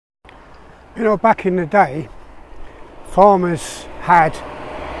You know, back in the day, farmers had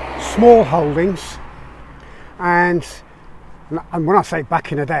small holdings, and when I say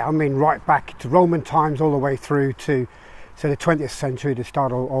back in the day, I mean right back to Roman times all the way through to, say, the 20th century, the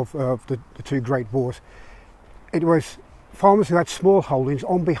start of the two great wars. It was farmers who had small holdings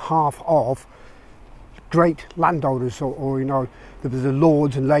on behalf of great landowners, or you know, there was the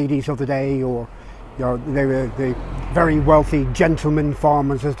lords and ladies of the day, or you know, they were the very wealthy gentlemen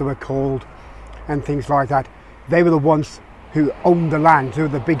farmers, as they were called, and things like that. They were the ones who owned the land. They were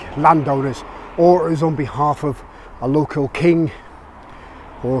the big landowners, or it was on behalf of a local king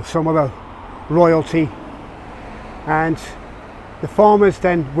or some other royalty. And the farmers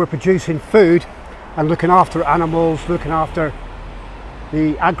then were producing food and looking after animals, looking after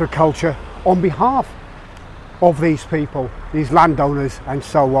the agriculture on behalf of these people, these landowners, and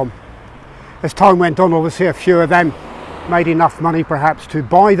so on. As time went on, obviously a few of them made enough money perhaps to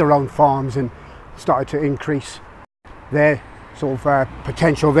buy their own farms and started to increase their sort of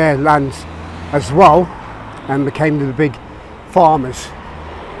potential, their lands as well, and became the big farmers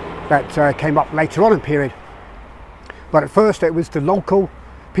that came up later on in period. But at first it was the local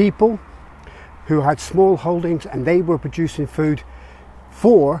people who had small holdings, and they were producing food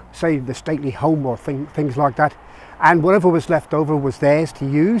for, say, the stately home or things like that, and whatever was left over was theirs to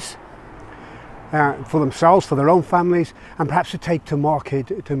use for themselves, for their own families, and perhaps to take to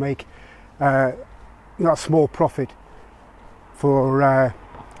market to make a small profit for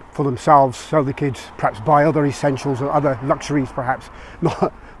themselves, so they could perhaps buy other essentials or other luxuries, perhaps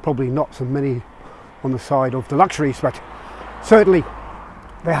probably not so many on the side of the luxuries, but certainly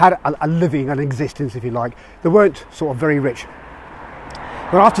they had a living, an existence, if you like. They weren't sort of very rich.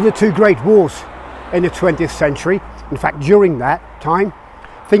 But after the two great wars in the 20th century, in fact during that time,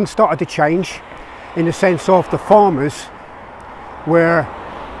 things started to change, in the sense of the farmers were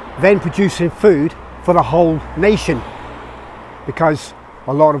then producing food for the whole nation, because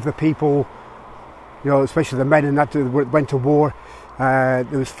a lot of the people, you know, especially the men and that went to war, there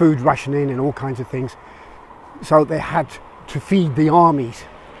was food rationing and all kinds of things, so they had to feed the armies.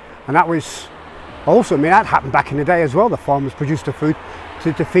 And that was also, I mean, that happened back in the day as well. The farmers produced the food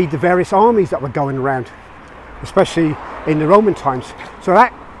to feed the various armies that were going around, especially in the Roman times. So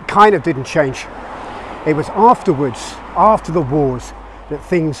that kind of didn't change. It was afterwards, after the wars, that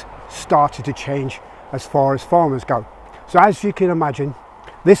things started to change as far as farmers go. So as you can imagine,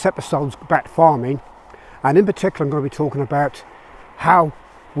 this episode's about farming, and in particular I'm going to be talking about how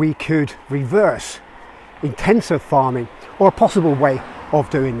we could reverse intensive farming, or a possible way of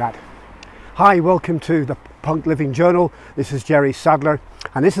doing that. Hi, welcome to the Punk Living Journal. This is Jerry Sadler,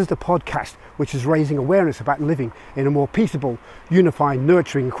 and this is the podcast which is raising awareness about living in a more peaceable, unified,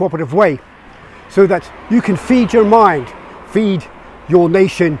 nurturing, cooperative way, so that you can feed your mind, feed your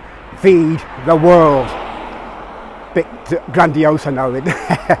nation, feed the world. Bit grandiose, I know.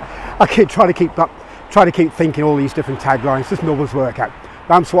 I keep trying to keep thinking all these different taglines. Doesn't always work out.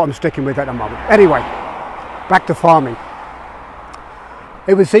 That's what I'm sticking with at the moment. Anyway, back to farming.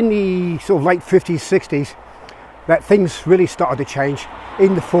 It was in the sort of late 50s, 60s that things really started to change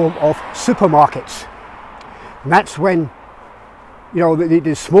in the form of supermarkets. And that's when, you know,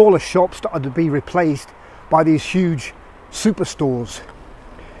 the smaller shops started to be replaced by these huge superstores.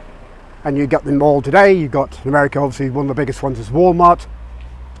 And you got them all today. You've got in America, obviously, one of the biggest ones is Walmart.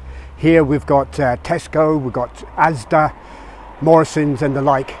 Here we've got Tesco, we've got Asda, Morrison's and the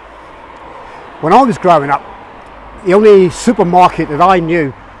like. When I was growing up, the only supermarket that I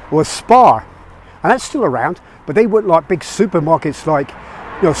knew was Spar, and that's still around, but they weren't like big supermarkets like,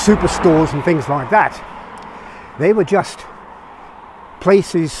 you know, superstores and things like that. They were just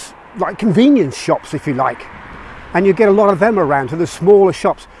places like convenience shops, if you like, and you get a lot of them around, to the smaller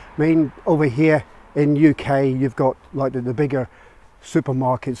shops. I mean, over here in UK, you've got like the bigger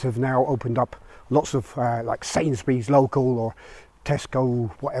supermarkets have now opened up, lots of like Sainsbury's local, or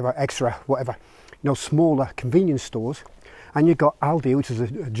Tesco, whatever, Extra, whatever, you know, smaller convenience stores. And you've got Aldi, which is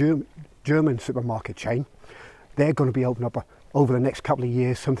a German supermarket chain. They're going to be opening up over the next couple of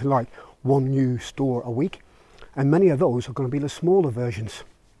years, something like one new store a week. And many of those are going to be the smaller versions.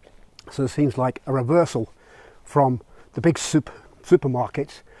 So it seems like a reversal from the big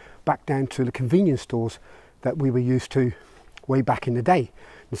supermarkets back down to the convenience stores that we were used to way back in the day,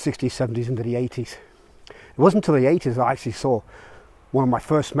 the 60s, 70s, into the 80s. It wasn't until the 80s I actually saw one of my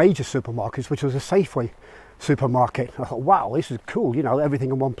first major supermarkets, which was a Safeway supermarket. I thought, wow, this is cool, you know, everything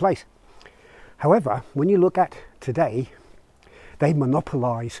in one place. However, when you look at today, they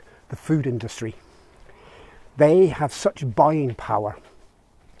monopolise the food industry. They have such buying power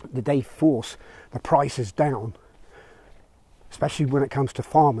that they force the prices down, especially when it comes to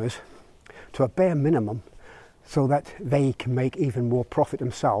farmers, to a bare minimum so that they can make even more profit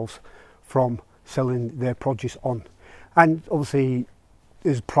themselves from selling their produce on. And obviously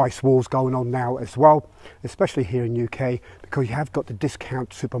there's price wars going on now as well, especially here in UK, because you have got the discount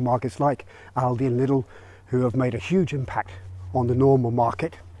supermarkets like Aldi and Lidl who have made a huge impact on the normal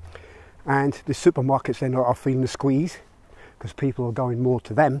market, and the supermarkets then are feeling the squeeze because people are going more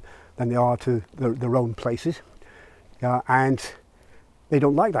to them than they are to their own places, and they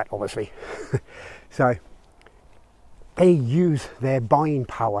don't like that, obviously. So they use their buying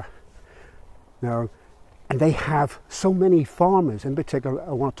power, and they have so many farmers. In particular,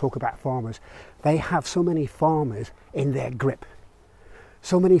 I want to talk about farmers. They have so many farmers in their grip.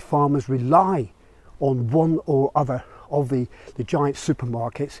 So many farmers rely on one or other of the giant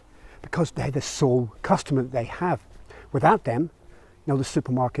supermarkets because they're the sole customer that they have. Without them, the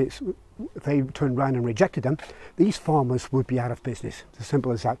supermarkets, if they turned around and rejected them, these farmers would be out of business. It's as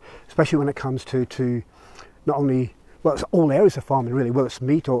simple as that, especially when it comes to not only, well, it's all areas of farming really, whether it's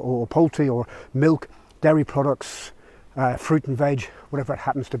meat or poultry or milk, dairy products, fruit and veg, whatever it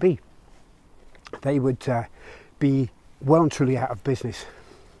happens to be. They would be well and truly out of business.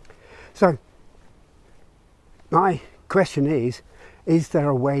 So my question is there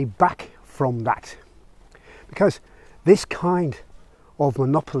a way back from that? Because this kind of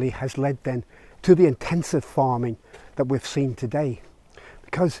monopoly has led then to the intensive farming that we've seen today,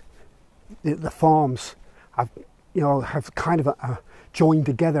 because the farms have kind of joined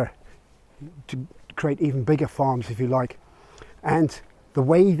together to create even bigger farms, if you like, and the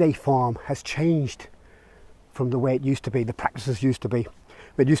way they farm has changed from the way it used to be, the practices used to be.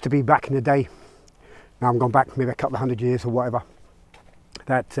 It used to be back in the day, now I'm going back maybe a couple of 100 years or whatever,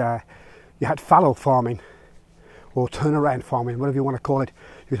 that you had fallow farming or turnaround farming, whatever you want to call it.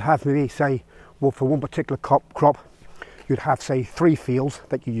 You'd have maybe, say, well, for one particular crop, you'd have, say, 3 fields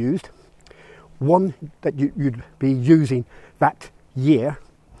that you used. One that you'd be using that year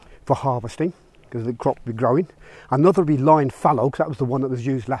for harvesting, because the crop would be growing. Another would be lined fallow, because that was the one that was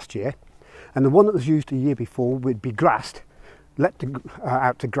used last year. And the one that was used the year before would be grassed, let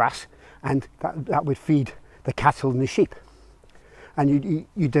out to grass, and that would feed the cattle and the sheep. And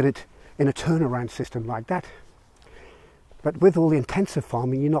you did it in a turnaround system like that. But with all the intensive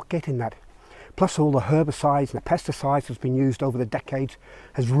farming, you're not getting that. Plus all the herbicides and the pesticides that's been used over the decades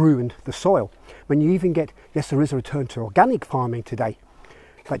has ruined the soil. When you even get, yes, there is a return to organic farming today,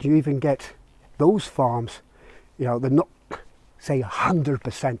 but you even get those farms, they're not, say,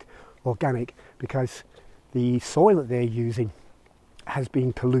 100% organic, because the soil that they're using has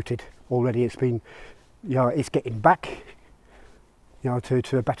been polluted already. It's been, it's getting back,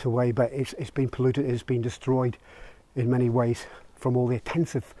 to a better way, but it's been polluted, it's been destroyed in many ways from all the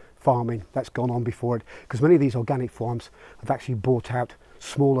intensive farming that's gone on before it, because many of these organic farms have actually bought out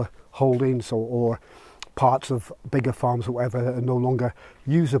smaller holdings or parts of bigger farms or whatever that are no longer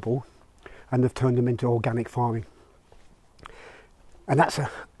usable, and they've turned them into organic farming. And that's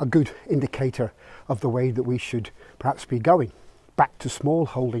a good indicator of the way that we should perhaps be going back to small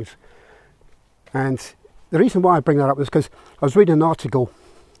holdings. And the reason why I bring that up is because I was reading an article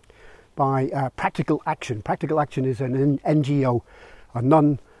by Practical Action. Practical Action is an NGO, a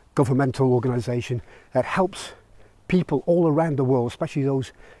non-governmental organisation that helps people all around the world, especially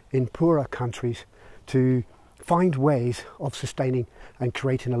those in poorer countries, to find ways of sustaining and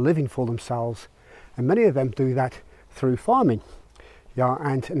creating a living for themselves. And many of them do that through farming.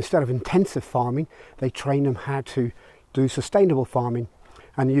 And instead of intensive farming, they train them how to do sustainable farming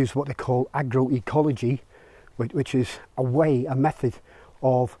and use what they call agroecology, which is a method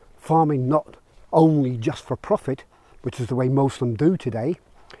of farming not only just for profit, which is the way most of them do today,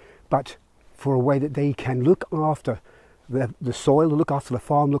 but for a way that they can look after the soil, look after the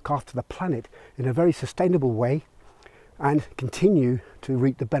farm, look after the planet in a very sustainable way, and continue to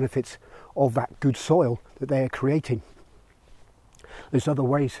reap the benefits of that good soil that they are creating. There's other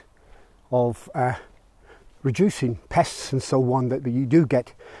ways of reducing pests and so on that you do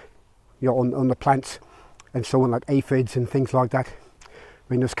get on the plants and so on, like aphids and things like that. I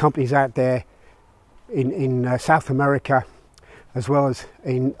mean, there's companies out there in South America, as well as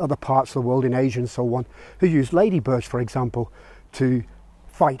in other parts of the world, in Asia and so on, who use ladybirds, for example, to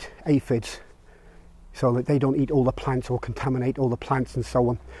fight aphids, so that they don't eat all the plants or contaminate all the plants and so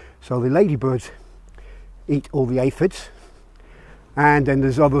on. So the ladybirds eat all the aphids, and then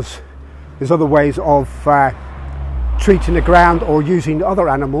there's other ways of treating the ground or using other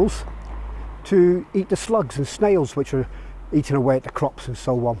animals to eat the slugs and snails which are eating away at the crops and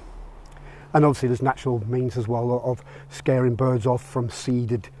so on. And obviously there's natural means as well of scaring birds off from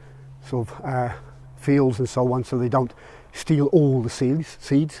seeded sort of fields and so on, so they don't steal all the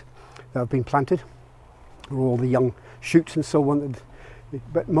seeds, that have been planted, or all the young shoots and so on.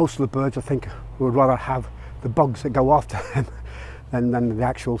 But most of the birds, I think, would rather have the bugs that go after them than the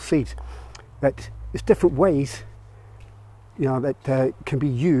actual seeds. But there's different ways, that can be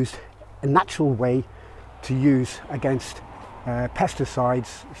used, a natural way to use against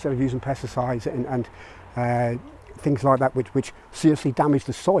pesticides, instead of using pesticides and things like that, which seriously damage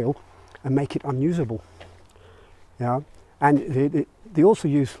the soil and make it unusable. And they also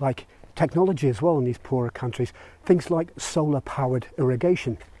use like technology as well in these poorer countries, things like solar powered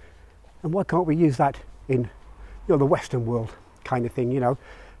irrigation. And why can't we use that in the Western world kind of thing?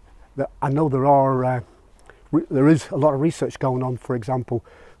 I know there is a lot of research going on, for example,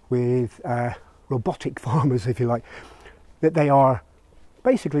 with robotic farmers, if you like, that they are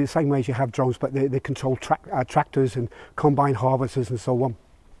basically the same way as you have drones, but they control tractors and combine harvesters and so on.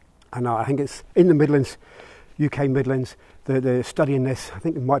 And I think it's in the Midlands, UK Midlands, they're studying this. I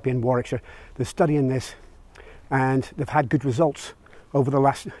think it might be in Warwickshire. They're studying this, and they've had good results over the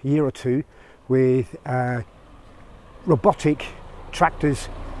last year or two with robotic tractors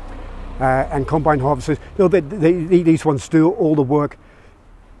and combine harvesters. These ones do all the work,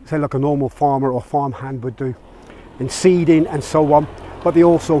 say like a normal farmer or farmhand would do, in seeding and so on, but they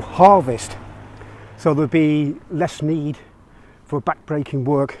also harvest. So there'll be less need for back-breaking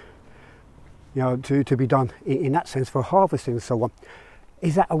work, to be done in that sense for harvesting and so on.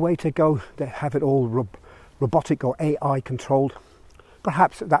 Is that a way to go, to have it all robotic or AI controlled?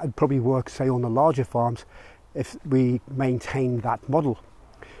 Perhaps that would probably work, say, on the larger farms if we maintain that model.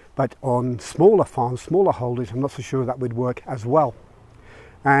 But on smaller farms, smaller holders, I'm not so sure that would work as well.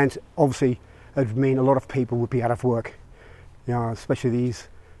 And obviously it would mean a lot of people would be out of work, especially these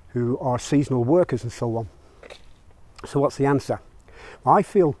who are seasonal workers and so on. So what's the answer? I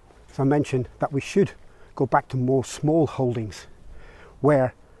feel, as I mentioned, that we should go back to more small holdings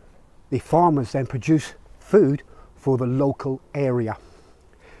where the farmers then produce food for the local area.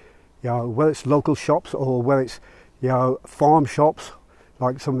 Whether it's local shops or whether it's farm shops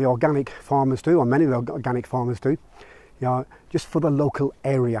like some of the organic farmers do, or many of the organic farmers do, just for the local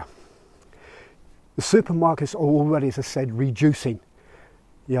area. The supermarkets are already, as I said, reducing,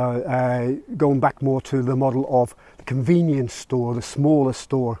 going back more to the model of the convenience store, the smaller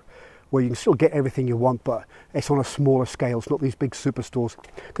store, where you can still get everything you want, but it's on a smaller scale. It's not these big superstores,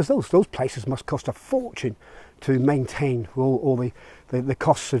 because those places must cost a fortune to maintain, all the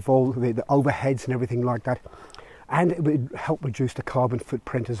costs of all the overheads and everything like that. And it would help reduce the carbon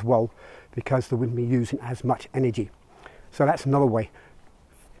footprint as well, because they wouldn't be using as much energy. So that's another way.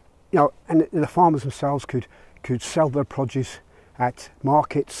 And the farmers themselves could sell their produce at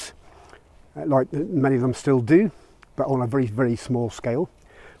markets, like many of them still do, but on a very, very small scale.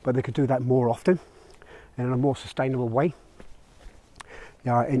 But they could do that more often and in a more sustainable way.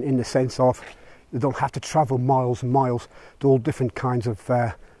 In the sense of they don't have to travel miles and miles to all different kinds of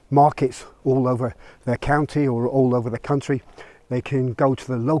markets all over their county or all over the country. They can go to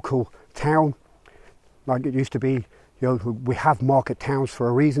the local town, like it used to be. We have market towns for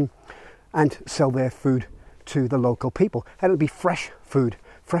a reason, and sell their food to the local people. And it'll be fresh food,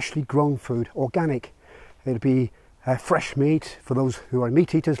 freshly grown food, organic. It'll be fresh meat for those who are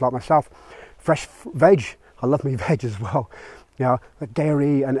meat eaters like myself. Fresh veg. I love me veg as well.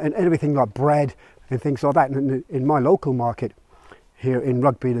 Dairy and everything like bread and things like that. And in my local market here in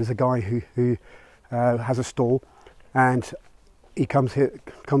Rugby, there's a guy who has a stall, and he comes to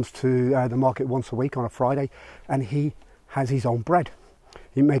the market once a week on a Friday, and he has his own bread.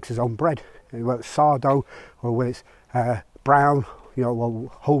 He makes his own bread, whether it's sourdough or whether it's brown,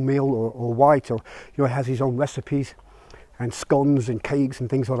 wholemeal or white, or he has his own recipes and scones and cakes and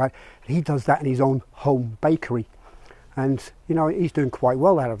things like that. He does that in his own home bakery, and he's doing quite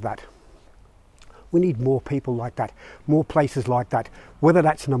well out of that. We need more people like that, more places like that, whether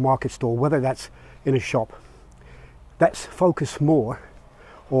that's in a market store, whether that's in a shop. Let's focus more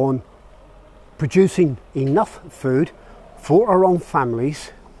on producing enough food for our own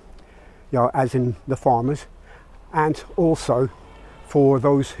families, as in the farmers, and also for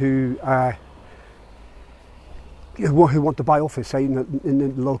those who want to buy off us, say in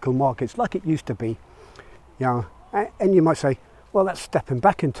the local markets, like it used to be. And you might say, well, that's stepping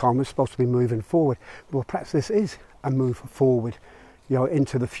back in time. We're supposed to be moving forward. Well, perhaps this is a move forward,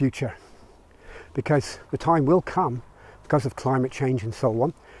 into the future, because the time will come, because of climate change and so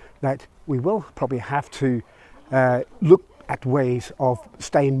on, that we will probably have to look at ways of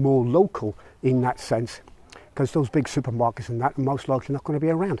staying more local in that sense, because those big supermarkets and that are most likely not going to be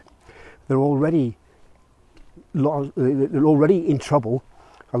around. They're already in trouble.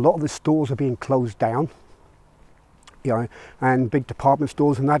 A lot of the stores are being closed down, and big department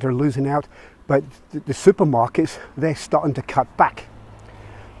stores and that are losing out. But the supermarkets, they're starting to cut back,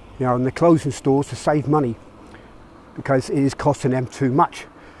 and they're closing stores to save money because it is costing them too much.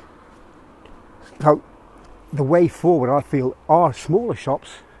 So the way forward, I feel, are smaller shops,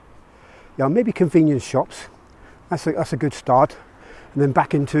 maybe convenience shops. That's a good start. And then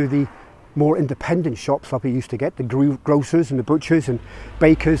back into the more independent shops like we used to get, the grocers and the butchers and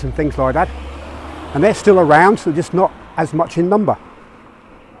bakers and things like that. And they're still around, so just not as much in number.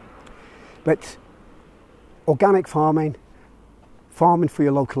 But organic farming for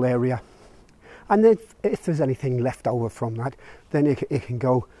your local area, and then if there's anything left over from that, then it can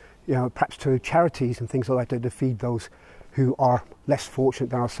go, perhaps to charities and things like that to feed those who are less fortunate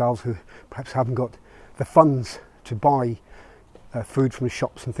than ourselves, who perhaps haven't got the funds to buy food from the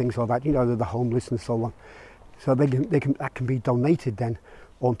shops and things like that. The homeless and so on. So that can be donated then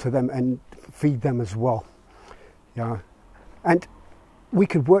onto them and feed them as well. And we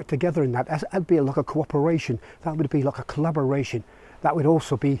could work together in that. That'd be like a cooperation. That would be like a collaboration. That would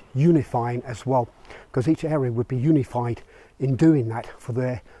also be unifying as well, because each area would be unified in doing that for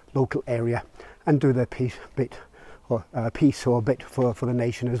their local area and do their piece or a bit for the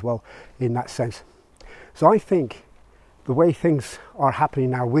nation as well in that sense. So I think the way things are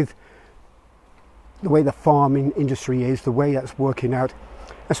happening now, with the way the farming industry is, the way that's working out,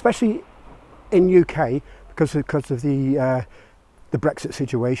 especially in UK because of the Brexit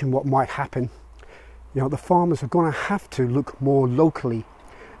situation, what might happen, the farmers are going to have to look more locally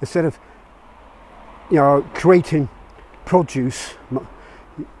instead of creating produce,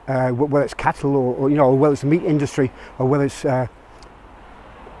 whether it's cattle or whether it's the meat industry or whether it's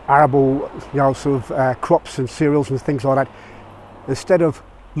arable, crops and cereals and things like that. Instead of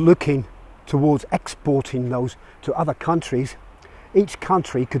looking towards exporting those to other countries, each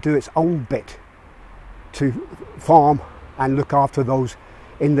country could do its own bit to farm and look after those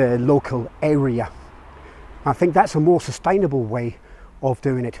in their local area. I think that's a more sustainable way of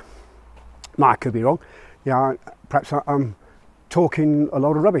doing it. Now, I could be wrong. Perhaps I'm talking a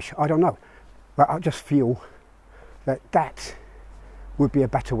lot of rubbish. I don't know. But I just feel that would be a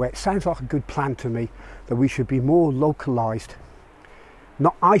better way. It sounds like a good plan to me, that we should be more localised,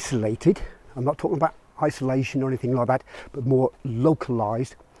 not isolated. I'm not talking about isolation or anything like that, but more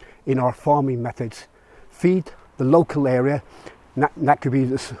localised in our farming methods. Feed the local area. And that could be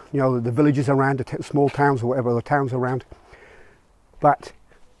the villages around, the small towns or whatever, the towns around. But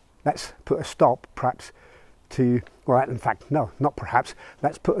let's put a stop perhaps to, well, in fact, no, not perhaps,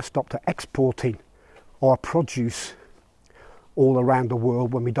 let's put a stop to exporting our produce all around the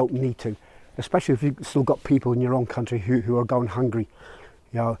world when we don't need to, especially if you've still got people in your own country who are going hungry.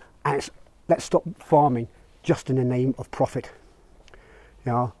 And let's stop farming just in the name of profit.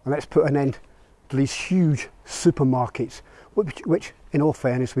 And let's put an end to these huge supermarkets, which in all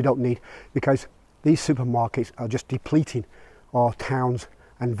fairness we don't need, because these supermarkets are just depleting our towns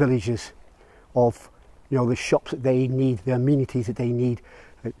and villages of the shops that they need, the amenities that they need.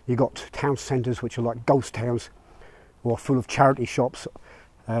 You've got town centres which are like ghost towns, or full of charity shops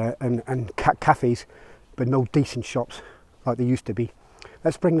and cafes, but no decent shops like they used to be.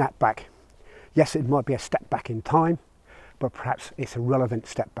 Let's bring that back. Yes, it might be a step back in time, but perhaps it's a relevant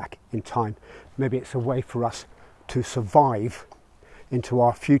step back in time. Maybe it's a way for us to survive into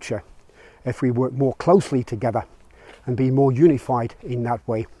our future if we work more closely together and be more unified in that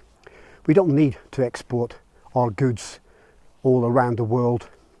way. We don't need to export our goods all around the world,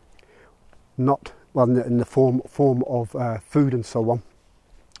 not in the form of food and so on.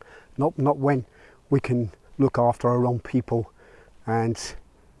 Not when we can look after our own people and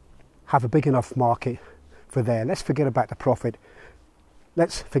have a big enough market for there. Let's forget about the profit.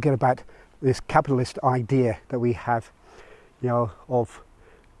 Let's forget about this capitalist idea that we have, of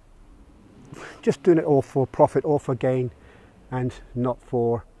just doing it all for profit or for gain, and not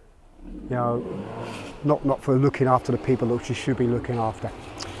for, not for looking after the people that you should be looking after.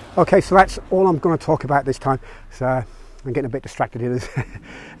 Okay, so that's all I'm going to talk about this time. So I'm getting a bit distracted here.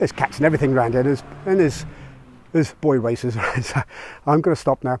 There's cats and everything around here. There's boy racers. So I'm going to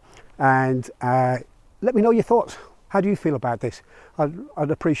stop now, and let me know your thoughts. How do you feel about this? I'd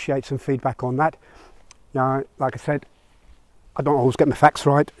appreciate some feedback on that. Like I said, I don't always get my facts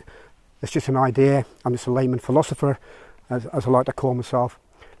right. It's just an idea. I'm just a layman philosopher, as I like to call myself.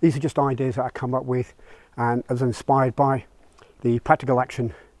 These are just ideas that I come up with, and I was inspired by the Practical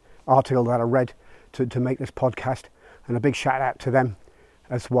Action article that I read to make this podcast, and a big shout out to them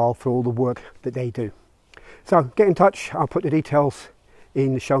as well for all the work that they do. So get in touch. I'll put the details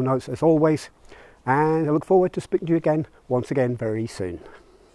in the show notes as always, and I look forward to speaking to you again once again very soon.